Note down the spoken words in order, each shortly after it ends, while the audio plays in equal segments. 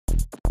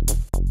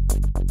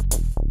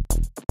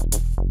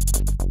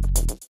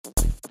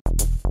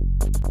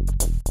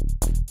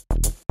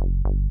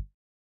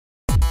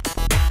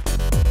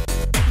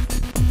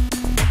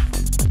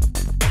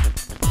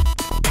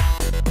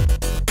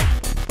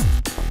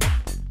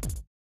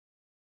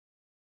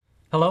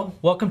Hello,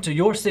 welcome to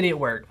Your City at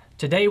Work.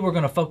 Today we're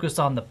going to focus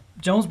on the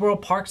Jonesboro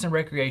Parks and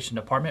Recreation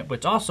Department,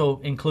 which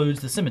also includes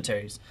the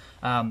cemeteries.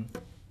 The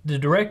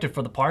director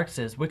for the parks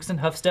is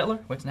Wixon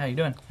Huffstetler. Wixon, how you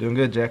doing? Doing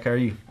good, Jack. How are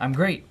you? I'm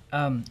great.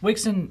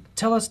 Wixon,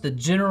 tell us the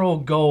general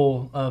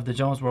goal of the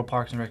Jonesboro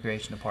Parks and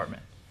Recreation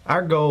Department.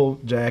 Our goal,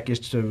 Jack, is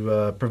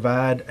to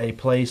provide a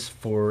place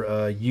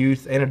for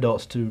youth and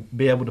adults to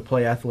be able to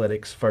play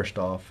athletics, first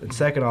off. And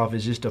second off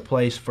is just a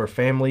place for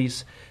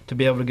families to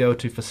be able to go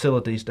to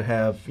facilities to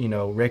have,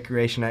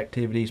 recreation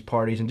activities,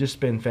 parties, and just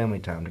spend family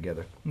time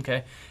together.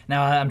 Okay.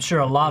 Now, I'm sure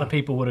a lot of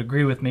people would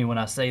agree with me when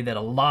I say that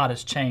a lot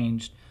has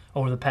changed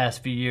over the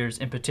past few years,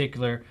 in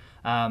particular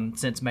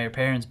since Mayor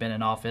Perrin's been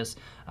in office.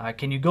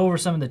 Can you go over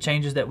some of the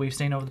changes that we've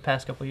seen over the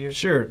past couple of years?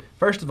 Sure.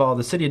 First of all,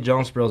 the city of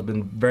Jonesboro has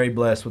been very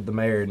blessed with the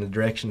mayor and the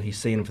direction he's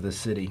seen for the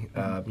city.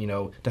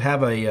 To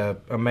have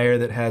a mayor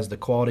that has the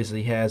qualities that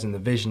he has and the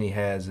vision he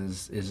has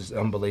is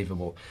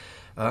unbelievable.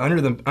 Under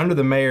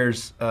the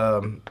mayor's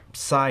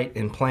sight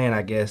and plan,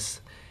 I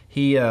guess,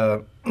 he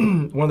one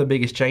of the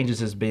biggest changes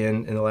has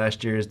been in the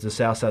last year is the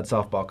Southside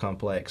softball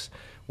complex.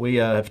 We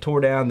have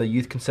tore down the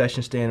youth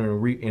concession stand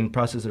and we're in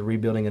process of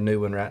rebuilding a new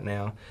one right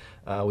now.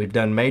 We've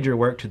done major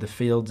work to the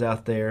fields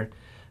out there.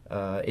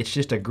 It's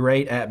just a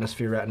great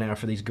atmosphere right now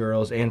for these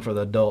girls and for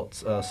the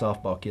adults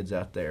softball kids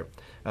out there.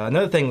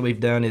 Another thing we've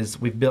done is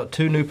we've built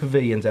 2 new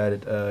pavilions out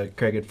at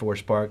Craighead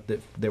Forest Park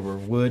that were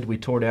wood. We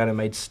tore down and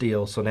made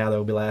steel, so now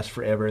they'll be last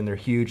forever, and they're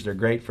huge. They're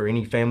great for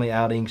any family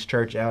outings,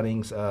 church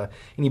outings,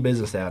 any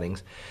business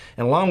outings.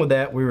 And along with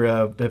that, we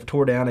have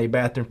tore down a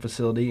bathroom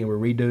facility, and we're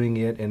redoing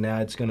it, and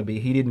now it's going to be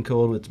heated and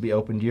cooled. It's to be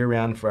opened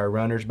year-round for our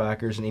runners,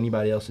 bikers, and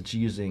anybody else that's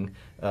using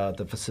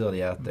the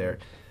facility out there.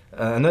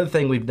 Another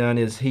thing we've done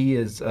is he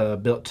has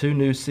built 2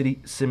 new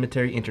city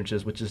cemetery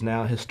entrances, which is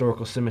now a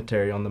historical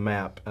cemetery on the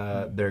map.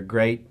 They're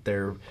great.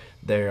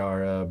 They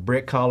are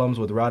brick columns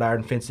with wrought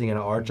iron fencing and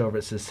an arch over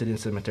it that says City and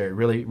Cemetery.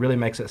 It really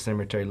makes that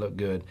cemetery look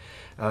good.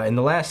 And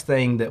the last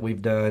thing that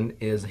we've done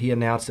is he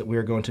announced that we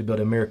are going to build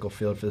a miracle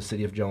field for the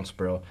city of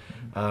Jonesboro.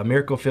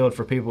 Miracle field,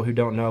 for people who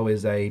don't know,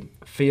 is a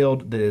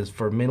field that is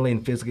for mentally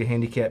and physically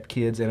handicapped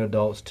kids and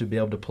adults to be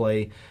able to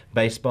play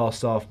baseball,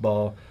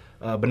 softball.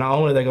 But not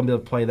only are they going to be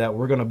able to play that,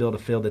 we're going to build a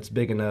field that's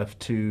big enough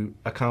to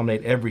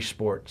accommodate every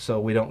sport, so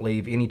we don't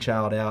leave any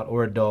child out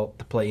or adult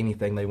to play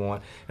anything they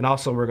want. And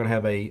also, we're going to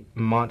have a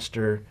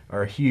monster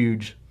or a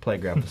huge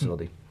playground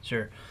facility.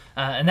 Sure.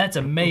 And that's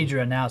a major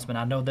announcement.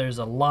 I know there's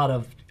a lot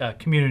of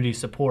community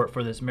support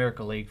for this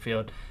Miracle League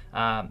field,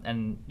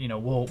 and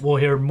we'll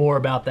hear more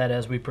about that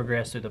as we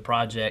progress through the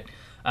project.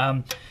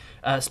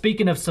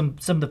 Speaking of some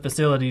of the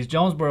facilities,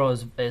 Jonesboro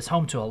is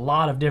home to a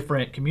lot of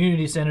different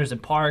community centers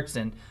and parks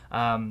and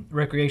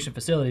recreation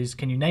facilities.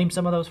 Can you name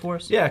some of those for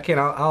us? Yeah, I can.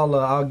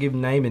 I'll give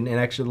name and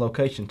actually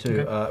location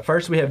too. Okay.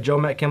 First, we have Joe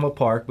McKimmel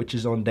Park, which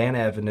is on Dan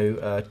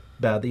Avenue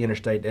by the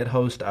interstate. That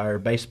hosts our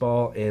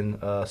baseball and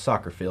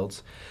soccer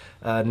fields.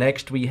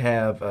 Next, we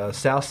have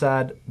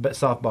Southside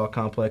Softball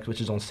Complex,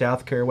 which is on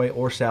South Caraway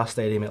or South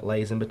Stadium. It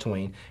lays in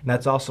between. And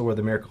that's also where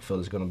the Miracle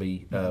Field is going to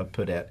be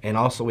put at. And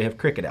also, we have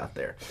cricket out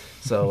there.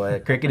 So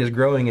cricket is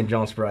growing in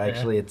Jonesboro,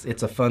 actually. Yeah.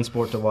 It's a fun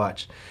sport to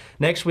watch.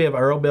 Next, we have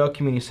Earl Bell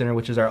Community Center,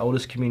 which is our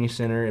oldest community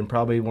center and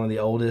probably one of the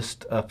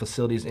oldest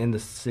facilities in the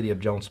city of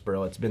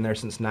Jonesboro. It's been there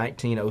since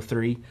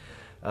 1903.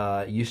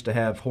 It used to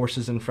have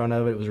horses in front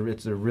of it.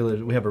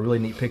 We have a really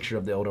neat picture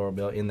of the old Earl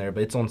Bell in there,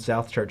 but it's on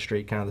South Church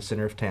Street, kind of the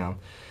center of town.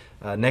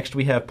 Next,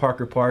 we have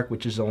Parker Park,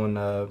 which is on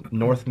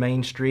North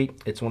Main Street.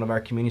 It's one of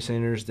our community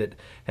centers that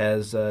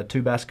has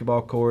 2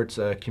 basketball courts,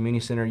 a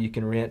community center you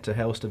can rent to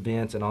host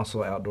events, and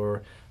also an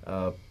outdoor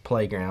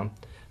playground.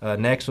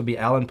 Next will be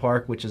Allen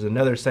Park, which is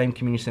another same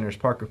community center as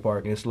Parker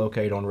Park, and it's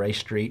located on Ray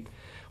Street.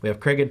 We have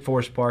Craighead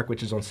Forest Park,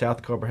 which is on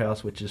South Culver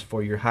House, which is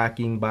for your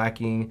hiking,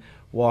 biking,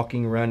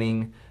 walking,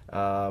 running,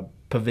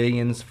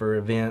 pavilions for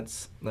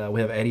events.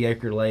 We have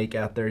 80-acre lake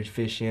out there to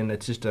fish in.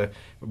 It's just a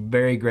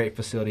very great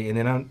facility. And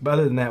then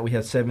other than that, we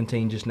have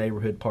 17 just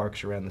neighborhood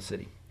parks around the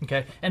city.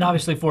 Okay. And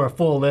obviously for a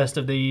full list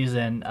of these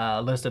and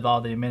a list of all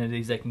the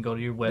amenities, they can go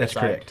to your website. That's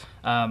correct.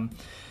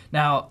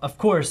 Now, of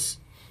course,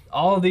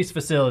 all of these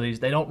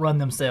facilities, they don't run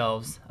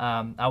themselves.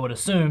 I would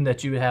assume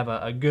that you would have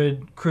a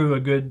good crew,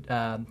 a good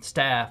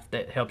staff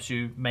that helps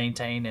you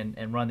maintain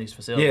and run these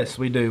facilities. Yes,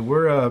 we do.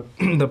 We're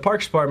the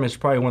Parks Department is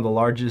probably one of the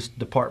largest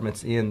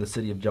departments in the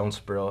city of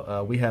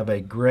Jonesboro. We have a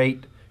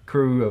great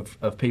crew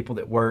of people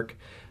that work,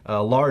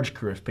 a large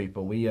crew of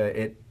people. We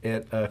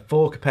at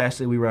full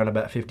capacity, we run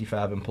about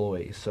 55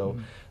 employees. So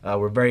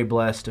we're very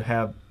blessed to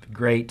have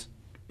great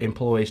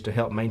employees to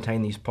help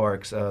maintain these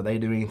parks. They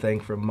do anything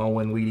from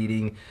mowing, weed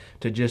eating,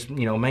 to just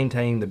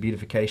maintain the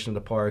beautification of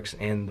the parks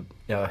and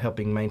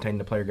helping maintain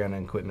the playground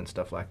and equipment,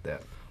 stuff like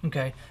that.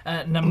 Okay,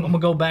 and I'm going to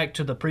go back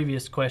to the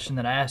previous question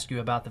that I asked you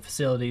about the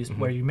facilities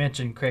where you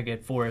mentioned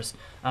Craighead Forest.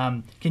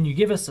 Can you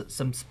give us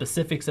some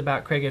specifics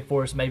about Craighead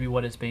Forest, maybe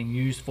what it's being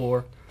used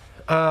for?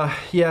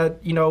 Yeah,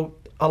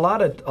 a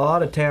lot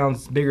of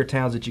towns, bigger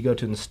towns that you go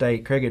to in the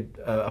state,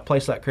 a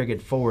place like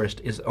Craighead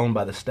Forest is owned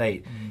by the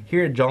state.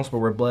 Here in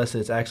Jonesboro, we're blessed that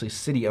it's actually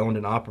city owned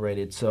and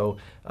operated. So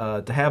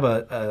to have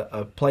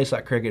a place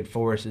like Craighead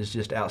Forest is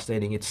just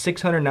outstanding. It's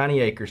 690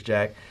 acres,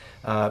 Jack.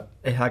 Like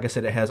I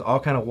said, it has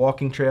all kind of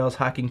walking trails,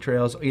 hiking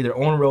trails, either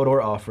on road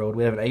or off road.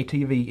 We have an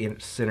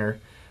ATV center.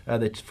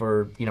 That's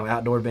for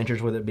outdoor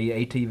adventures, whether it be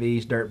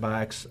ATVs, dirt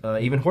bikes,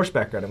 even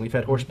horseback riding. We've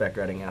had horseback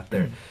riding out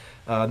there.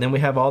 Then we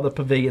have all the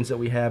pavilions that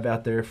we have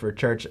out there for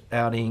church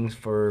outings,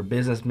 for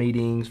business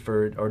meetings,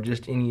 or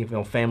just any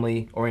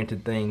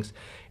family-oriented things.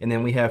 And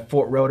then we have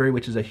Fort Rotary,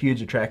 which is a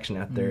huge attraction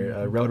out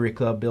there. Rotary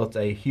Club built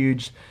a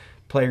huge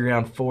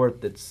playground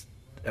fort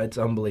it's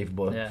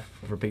unbelievable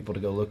for people to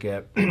go look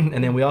at.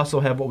 And then we also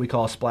have what we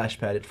call a splash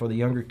pad. It's for the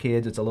younger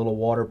kids. It's a little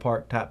water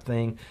park type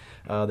thing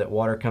that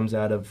water comes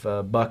out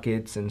of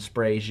buckets and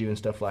sprays you and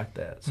stuff like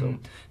that. So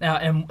now,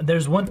 and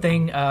there's one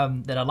thing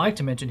that I'd like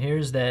to mention here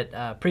is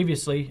that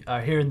previously,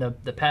 here in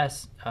the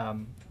past,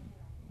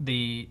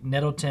 the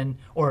Nettleton,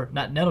 or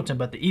not Nettleton,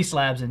 but the East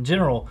Labs in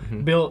general,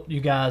 built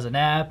you guys an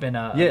app and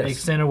a big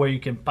center where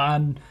you can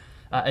find.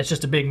 It's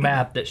just a big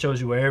map that shows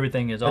you where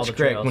everything is. All the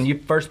trails. Correct. When you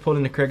first pull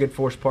into Craighead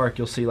Forest Park,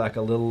 you'll see like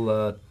a little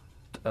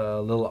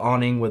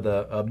awning with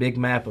a big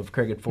map of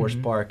Craighead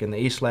Forest Park. And the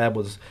East Lab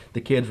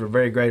the kids were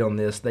very great on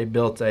this. They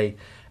built a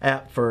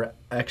app for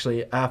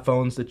actually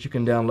iPhones that you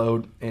can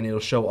download, and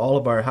it'll show all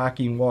of our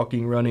hiking,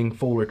 walking, running,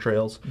 fuller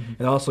trails.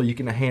 And also you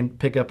can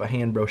pick up a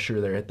hand brochure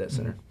there at that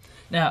center.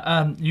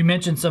 Now, you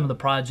mentioned some of the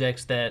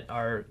projects that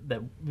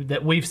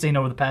we've seen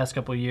over the past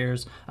couple of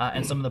years,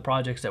 and some of the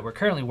projects that we're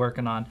currently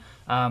working on.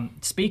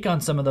 Speak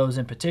on some of those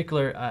in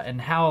particular,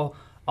 and how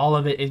all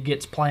of it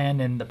gets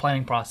planned and the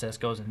planning process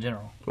goes in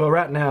general. Well,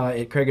 right now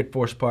at Craighead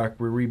Forest Park,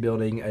 we're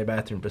rebuilding a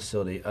bathroom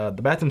facility. The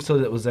bathroom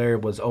facility that was there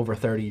was over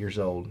 30 years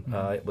old.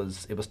 It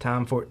was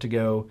time for it to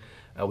go.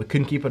 We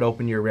couldn't keep it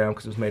open year-round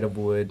because it was made of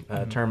wood.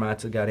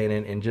 Termites had got in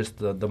it, and just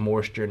the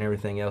moisture and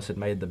everything else had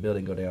made the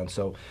building go down.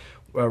 So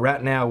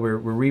right now we're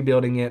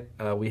rebuilding it.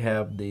 We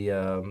have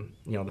the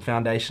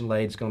foundation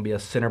laid. It's going to be a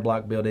center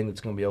block building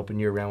that's going to be open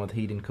year-round with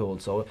heat and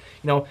cooled. So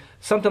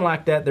something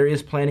like that, there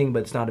is planning, but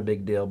it's not a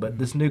big deal. But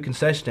this new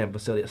concession stand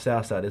facility at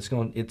Southside,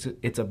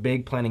 it's a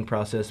big planning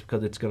process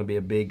because it's going to be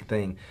a big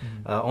thing.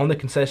 On the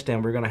concession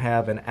stand, we're going to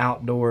have an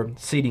outdoor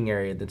seating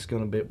area that's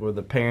going to be where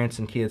the parents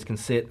and kids can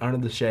sit under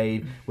the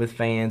shade with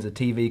fans, a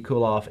TV,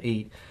 cool off,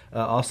 eat.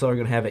 Also, we're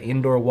going to have an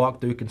indoor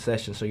walk-through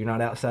concession, so you're not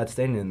outside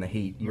standing in the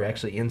heat. You're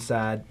actually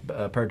inside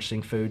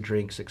purchasing food,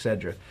 drinks,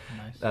 etc.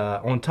 Nice.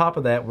 On top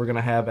of that, we're going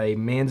to have a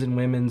men's and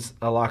women's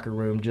locker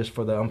room just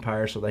for the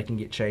umpires so they can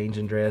get changed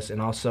and dressed,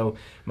 and also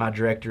my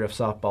director of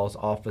softball's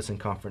office and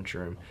conference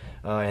room.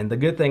 And the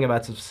good thing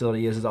about this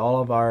facility is all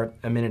of our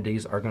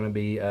amenities are going to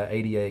be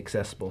ADA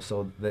accessible,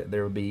 so that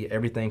there will be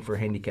everything for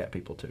handicapped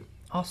people too.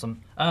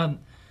 Awesome.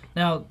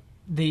 Now,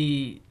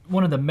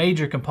 one of the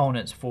major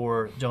components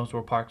for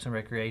Jonesboro Parks and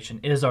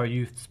Recreation is our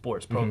youth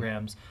sports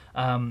programs.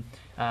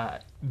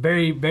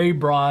 Very, very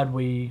broad.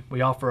 We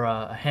offer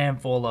a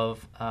handful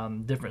of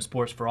different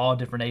sports for all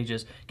different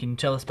ages. Can you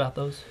tell us about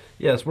those?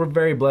 Yes, we're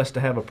very blessed to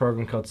have a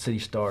program called City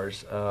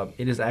Stars.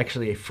 It is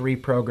actually a free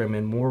program,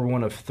 and we're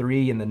one of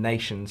 3 in the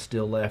nation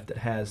still left that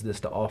has this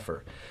to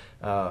offer.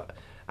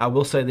 I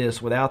will say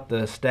this, without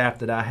the staff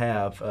that I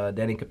have,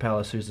 Danny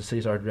Capalis, who's the City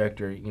Stars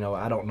director,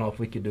 I don't know if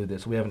we could do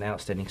this. We have an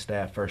outstanding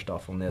staff, first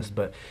off, on this.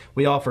 But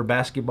we offer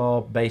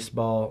basketball,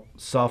 baseball,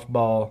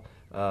 softball,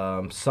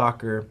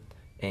 soccer,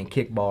 and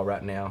kickball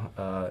right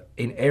now.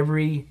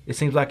 It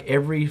seems like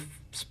every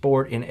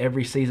sport in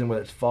every season,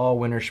 whether it's fall,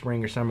 winter,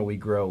 spring, or summer, we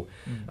grow.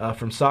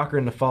 From soccer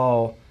in the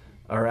fall,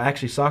 or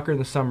actually soccer in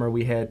the summer,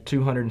 we had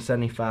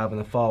 275. In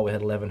the fall, we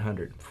had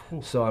 1,100.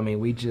 So,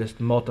 we just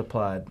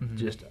multiplied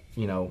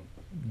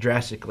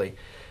drastically.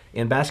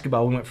 In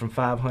basketball, we went from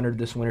 500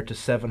 this winter to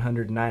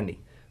 790.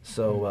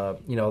 So,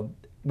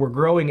 we're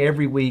growing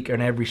every week in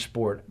every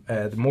sport.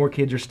 The more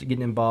kids are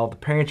getting involved, the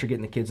parents are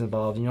getting the kids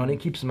involved, and it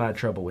keeps them out of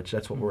trouble, which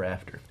that's what we're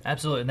after.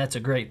 Absolutely, and that's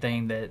a great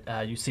thing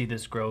that you see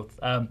this growth.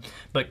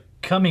 But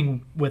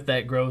coming with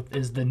that growth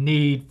is the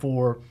need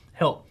for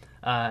help.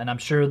 And I'm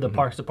sure the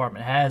Parks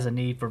Department has a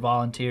need for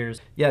volunteers.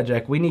 Yeah,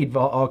 Jack, we need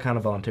all kind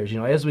of volunteers.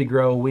 As we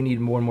grow, we need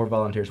more and more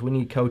volunteers. We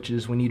need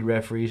coaches, we need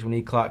referees, we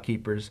need clock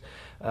keepers.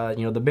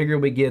 The bigger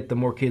we get, the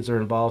more kids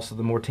are involved, so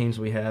the more teams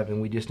we have, and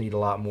we just need a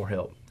lot more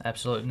help.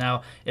 Absolutely.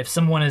 Now, if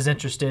someone is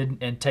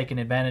interested in taking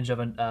advantage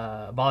of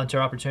a volunteer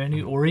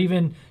opportunity, or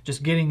even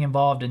just getting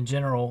involved in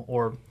general,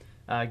 or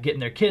getting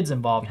their kids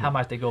involved, how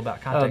might they go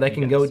about contacting They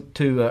can you go guys?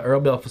 to Earl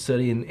Bell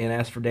facility and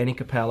ask for Danny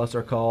Capalis,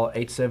 or call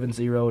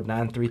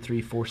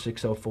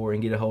 870-933-4604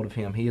 and get a hold of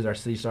him. He is our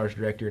City Stars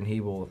director, and he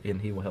will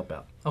help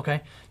out.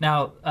 Okay.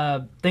 Now,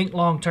 think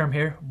long term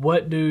here.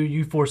 What do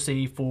you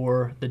foresee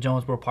for the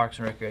Jonesboro Parks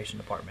and Recreation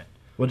Department?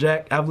 Well,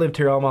 Jack, I've lived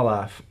here all my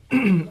life.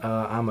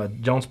 I'm a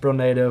Jonesboro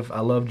native.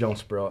 I love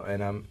Jonesboro,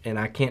 and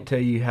I can't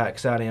tell you how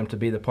excited I am to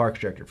be the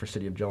Parks Director for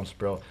City of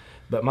Jonesboro.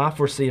 But my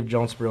foresee of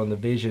Jonesboro and the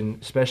vision,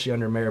 especially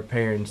under Mayor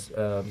Perrin's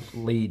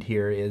lead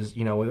here, is,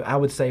 I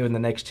would say in the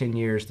next 10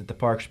 years that the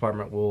Parks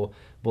Department will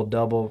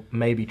double,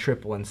 maybe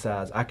triple in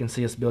size. I can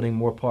see us building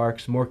more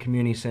parks, more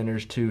community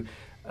centers to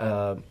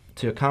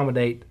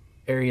accommodate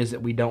areas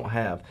that we don't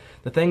have.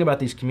 The thing about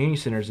these community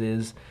centers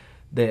is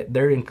that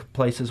they're in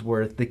places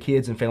where the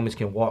kids and families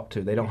can walk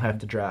to. They don't have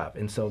to drive,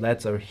 and so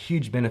that's a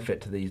huge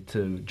benefit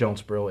to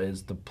Jonesboro,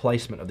 is the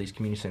placement of these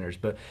community centers.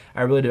 But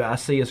I really do. I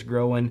see us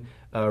growing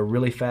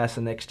really fast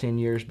in the next 10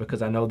 years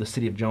because I know the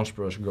city of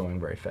Jonesboro is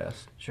growing very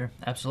fast. Sure,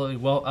 absolutely.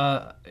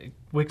 Well,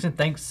 Wixon,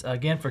 thanks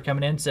again for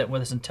coming in, sitting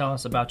with us, and telling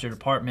us about your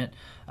department.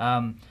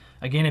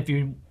 Again, if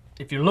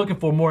you're looking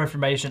for more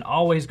information,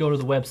 always go to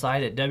the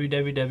website at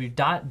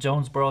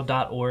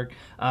www.jonesboro.org.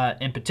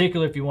 In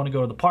particular, if you want to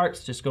go to the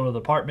parks, just go to the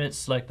departments,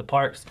 select the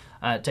parks.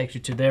 It takes you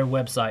to their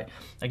website.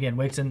 Again,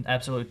 Wixon,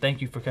 absolutely thank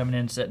you for coming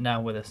in and sitting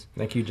down with us.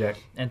 Thank you, Jack.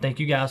 And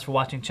thank you guys for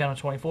watching Channel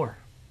 24.